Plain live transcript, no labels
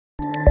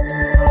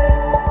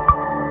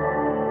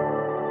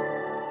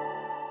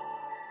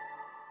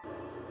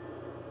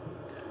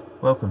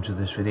Welcome to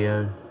this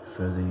video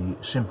for the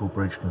simple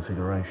bridge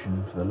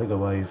configuration for the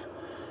LigoWave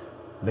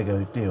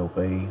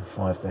DLB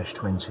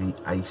 5-20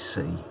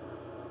 AC.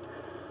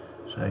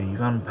 So you've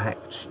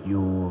unpacked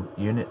your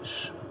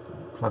units,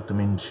 plugged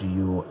them into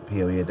your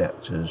PoE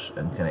adapters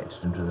and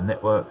connected them to the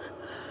network.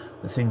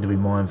 The thing to be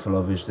mindful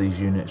of is these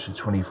units are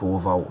 24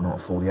 volt, not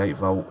 48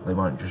 volt. They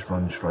won't just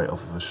run straight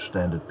off of a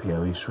standard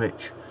PoE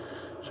switch.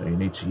 So you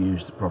need to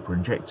use the proper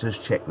injectors,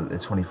 check that they're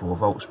 24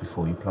 volts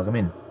before you plug them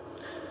in.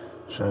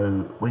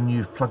 So when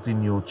you've plugged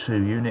in your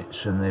two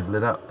units and they've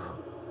lit up,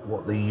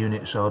 what the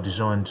units are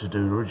designed to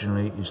do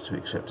originally is to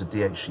accept a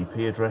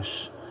DHCP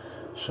address.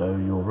 So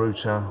your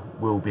router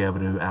will be able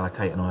to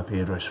allocate an IP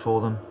address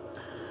for them.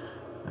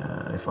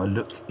 If I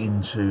look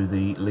into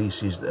the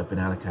leases that have been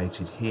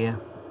allocated here,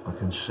 I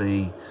can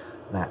see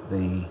that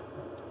the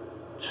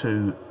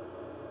two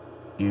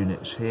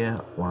units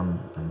here, 1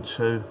 and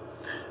 2,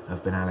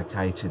 have been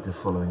allocated the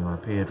following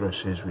IP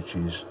addresses, which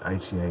is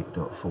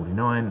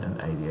 88.49 and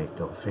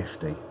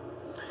 88.50,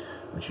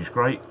 which is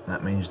great.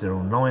 That means they're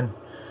online,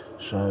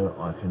 so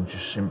I can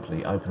just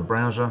simply open a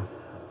browser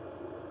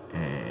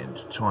and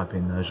type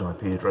in those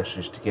IP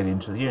addresses to get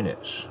into the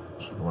units.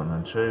 So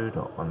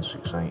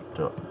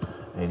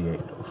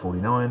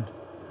 192.168.88.49.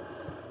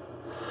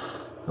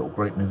 That will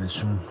greet me with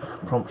some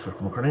prompts for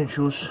my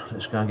credentials.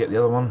 Let's go and get the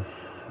other one,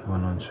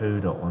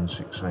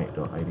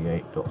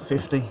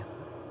 192.168.88.50.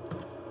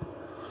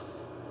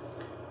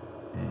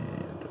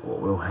 What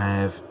we'll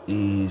have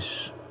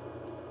is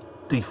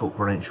default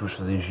credentials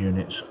for these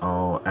units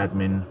are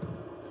admin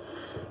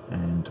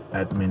and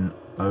admin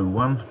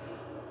 01,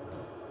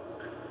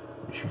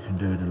 which you can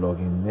do to log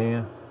in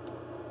there.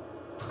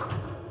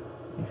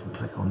 You can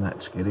click on that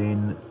to get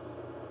in.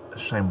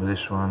 Same with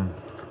this one,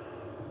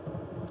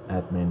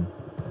 admin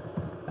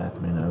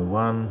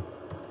 01.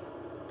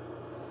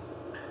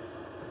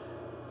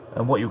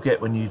 And what you'll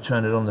get when you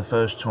turn it on the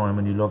first time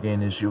when you log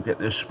in is you'll get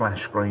this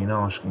splash screen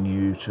asking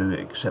you to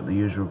accept the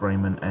user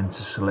agreement and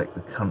to select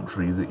the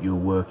country that you're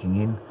working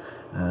in.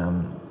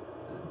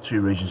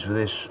 Two reasons for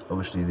this.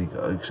 Obviously you've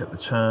got to accept the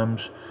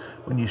terms.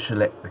 When you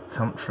select the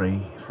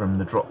country from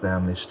the drop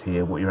down list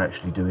here, what you're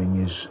actually doing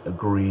is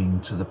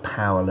agreeing to the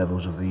power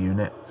levels of the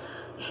unit.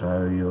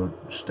 So you're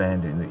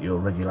standing that your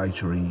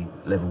regulatory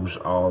levels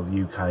are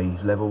the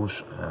UK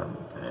levels, and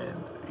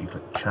you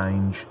click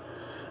change.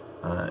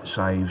 It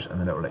saves and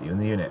then it will let you in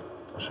the unit.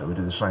 So we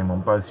do the same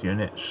on both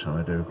units. So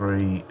I do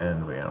agree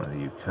and we are in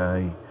the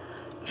UK,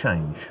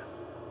 change.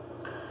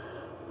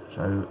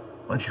 So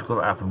once you've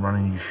got that up and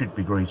running, you should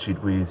be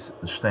greeted with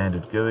the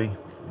standard GUI.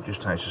 It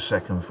just takes a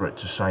second for it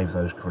to save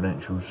those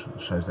credentials,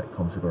 save that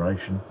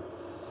configuration.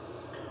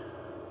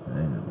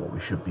 And what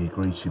we should be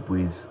greeted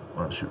with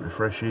once it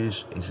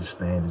refreshes is a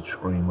standard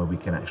screen where we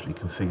can actually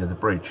configure the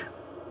bridge.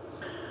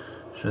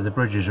 So the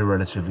bridge is a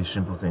relatively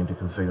simple thing to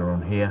configure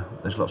on here.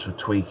 There's lots of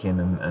tweaking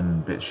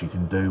and bits you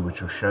can do,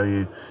 which I'll show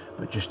you,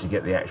 but just to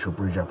get the actual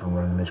bridge up and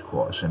running is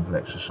quite a simple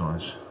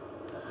exercise.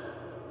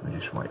 Let me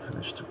just wait for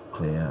this to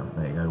clear.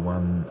 There you go,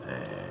 one,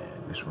 and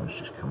this one's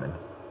just coming.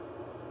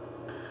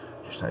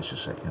 Just takes a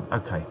second.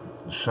 Okay,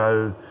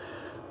 so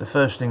the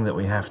first thing that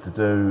we have to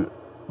do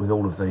with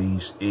all of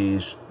these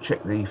is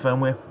check the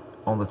firmware.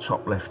 On the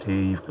top left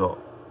here you've got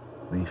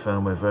the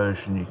firmware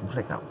version. You can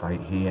click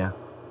update here.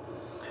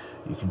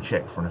 You can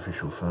check for an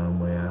official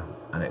firmware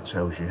and it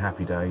tells you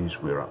happy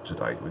days, we're up to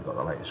date, we've got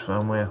the latest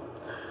firmware.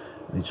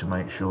 You need to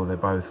make sure they're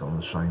both on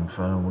the same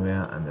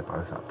firmware and they're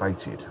both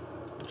updated.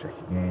 Check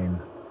again.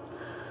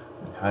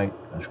 Okay,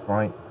 that's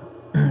great.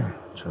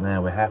 So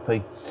now we're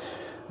happy.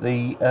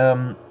 The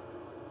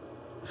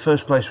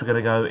first place we're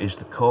going to go is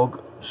the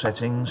cog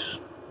settings,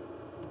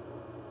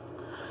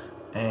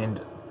 and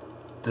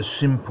the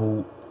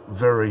simple,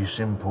 very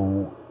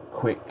simple,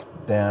 quick,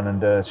 down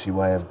and dirty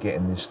way of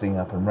getting this thing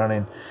up and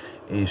running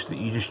is that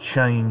you just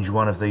change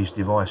one of these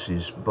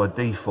devices. By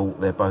default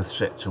they're both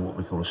set to what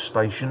we call a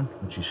station,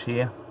 which is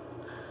here,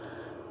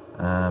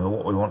 but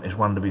what we want is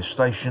one to be a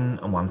station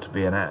and one to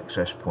be an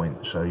access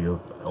point, so you're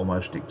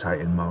almost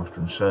dictating master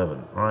and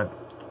servant, right?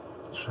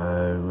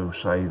 So we'll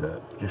say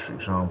that, just for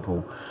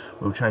example,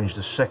 we'll change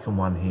the second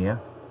one here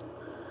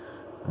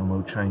and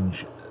we'll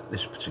change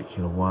this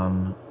particular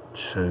one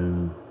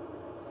to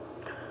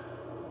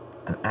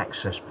an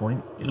access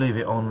point. You leave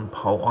it on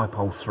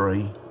iPole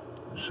 3,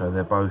 so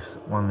they're both,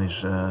 one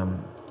is a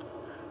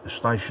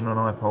station on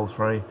iPole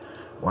 3,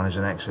 one is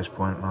an access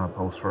point on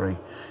iPole 3,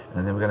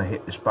 and then we're going to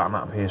hit this button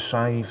up here,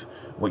 save.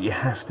 What you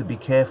have to be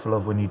careful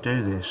of when you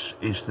do this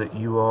is that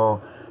you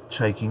are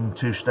taking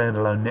two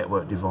standalone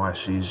network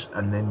devices,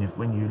 and then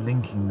when you're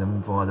linking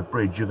them via the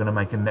bridge you're going to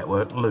make a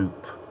network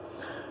loop.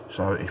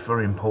 So it's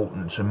very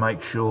important to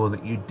make sure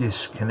that you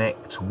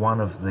disconnect one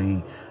of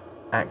the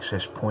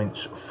access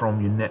points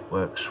from your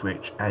network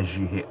switch as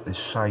you hit this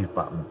save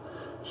button.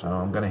 So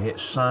I'm going to hit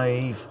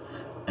save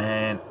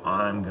and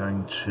I'm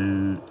going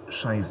to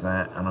save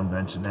that, and I'm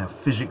going to now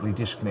physically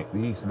disconnect the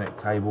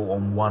Ethernet cable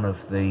on one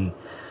of the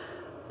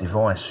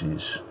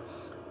devices.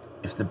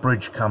 if the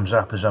bridge comes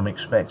up as I'm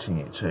expecting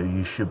it to,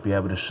 you should be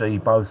able to see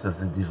both of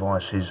the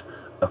devices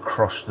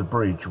across the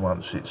bridge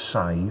once it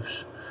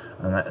saves,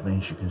 and that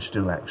means you can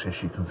still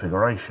access your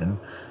configuration.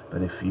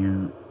 But if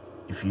you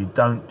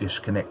don't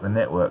disconnect the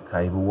network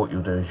cable, what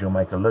you'll do is you'll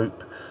make a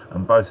loop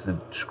and both the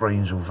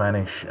screens will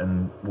vanish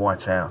and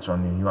white out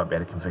on you. You won't be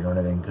able to configure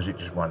anything because it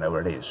just won't know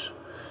where it is.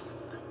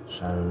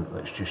 So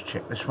let's just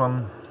check this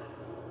one.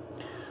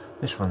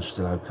 This one's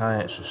still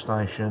okay, it's a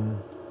station.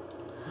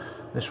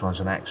 This one's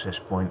an access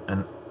point,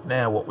 and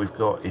now what we've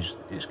got is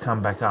it's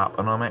come back up,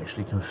 and I'm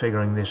actually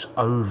configuring this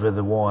over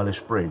the wireless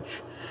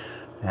bridge.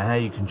 Now how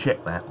you can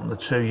check that on the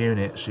two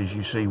units is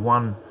you see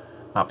one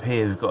up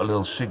here, we've got a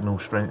little signal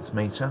strength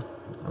meter,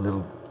 a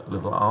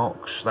little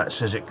arcs that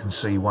says it can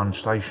see one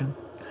station.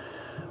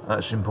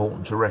 That's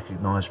important to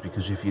recognise,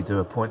 because if you do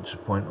a point to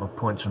point or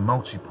point to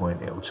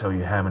multi-point, it will tell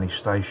you how many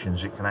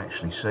stations it can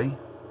actually see.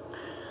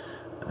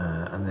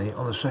 And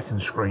on the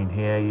second screen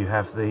here you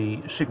have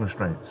the signal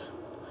strength,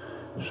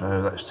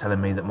 so that's telling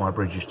me that my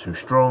bridge is too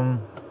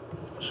strong,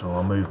 so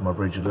I'll move my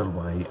bridge a little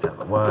way out of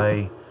the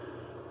way,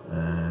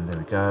 and there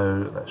we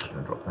go. That's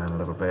going to drop down a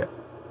little bit,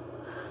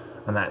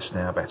 and that's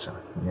now better.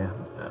 Yeah,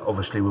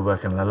 obviously we're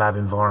working in a lab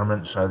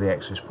environment, so the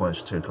access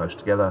points are too close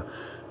together,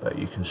 but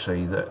you can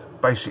see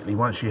that basically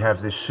once you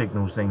have this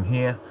signal thing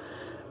here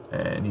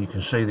and you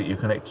can see that you're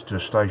connected to a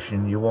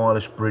station, your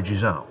wireless bridge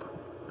is up.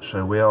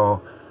 So we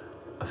are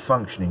a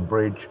functioning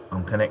bridge.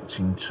 I'm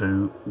connecting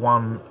to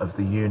one of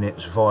the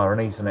units via an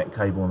Ethernet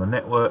cable on the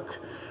network,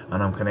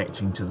 and I'm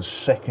connecting to the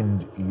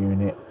second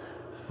unit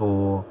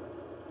for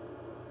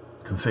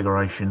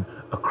configuration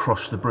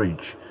across the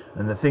bridge.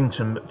 And the thing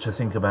to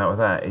think about with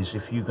that is,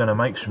 if you're going to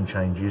make some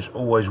changes,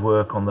 always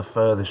work on the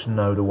furthest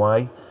node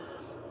away.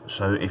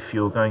 So if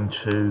you're going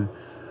to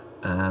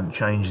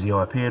change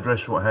the IP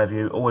address or what have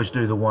you, always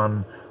do the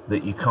one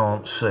that you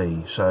can't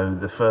see, so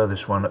the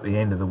furthest one at the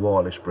end of the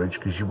wireless bridge,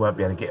 because you won't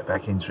be able to get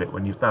back into it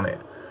when you've done it.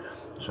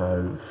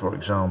 So for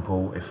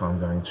example, if I'm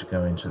going to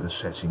go into the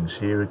settings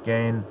here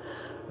again,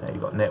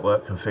 you've got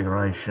network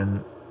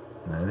configuration.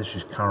 Now this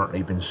has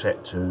currently been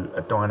set to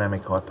a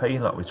dynamic IP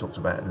like we talked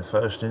about in the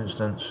first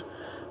instance,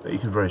 but you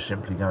can very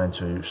simply go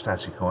into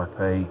static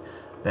IP,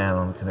 down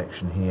on the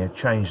connection here,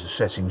 change the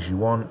settings you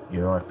want,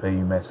 your IP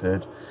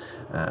method,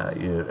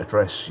 your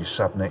address, your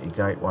subnet, your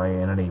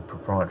gateway, and any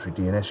proprietary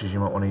DNSs you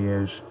might want to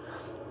use,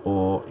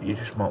 or you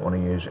just might want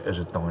to use it as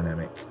a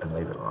dynamic and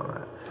leave it like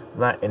that.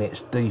 That in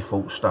its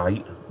default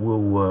state will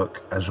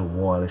work as a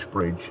wireless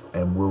bridge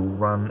and will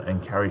run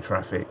and carry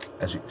traffic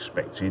as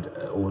expected,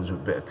 or as a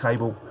bit of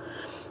cable.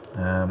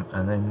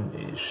 And then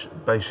it's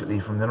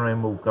basically from then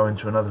on, we'll go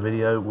into another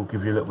video, we'll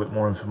give you a little bit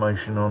more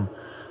information on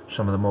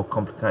some of the more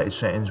complicated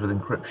settings with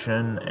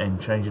encryption and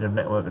changing of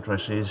network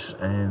addresses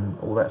and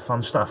all that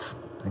fun stuff.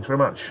 Thanks very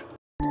much.